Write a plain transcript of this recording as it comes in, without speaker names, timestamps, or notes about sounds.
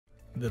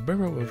The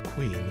borough of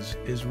Queens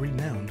is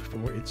renowned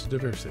for its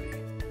diversity,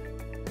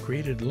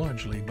 created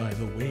largely by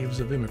the waves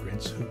of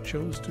immigrants who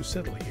chose to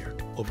settle here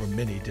over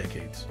many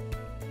decades.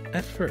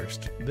 At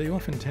first, they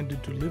often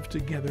tended to live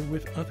together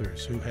with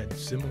others who had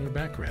similar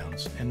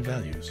backgrounds and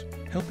values,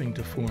 helping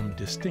to form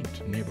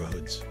distinct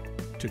neighborhoods.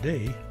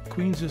 Today,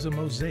 Queens is a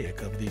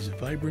mosaic of these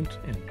vibrant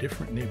and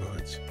different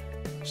neighborhoods,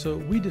 so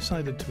we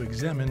decided to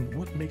examine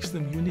what makes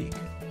them unique.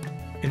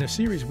 In a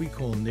series we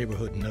call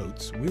Neighborhood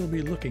Notes, we'll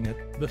be looking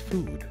at the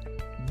food,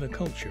 the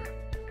culture,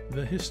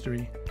 the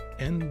history,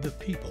 and the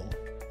people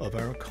of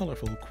our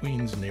colorful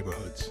Queens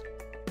neighborhoods.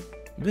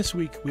 This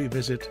week we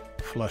visit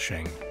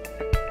Flushing.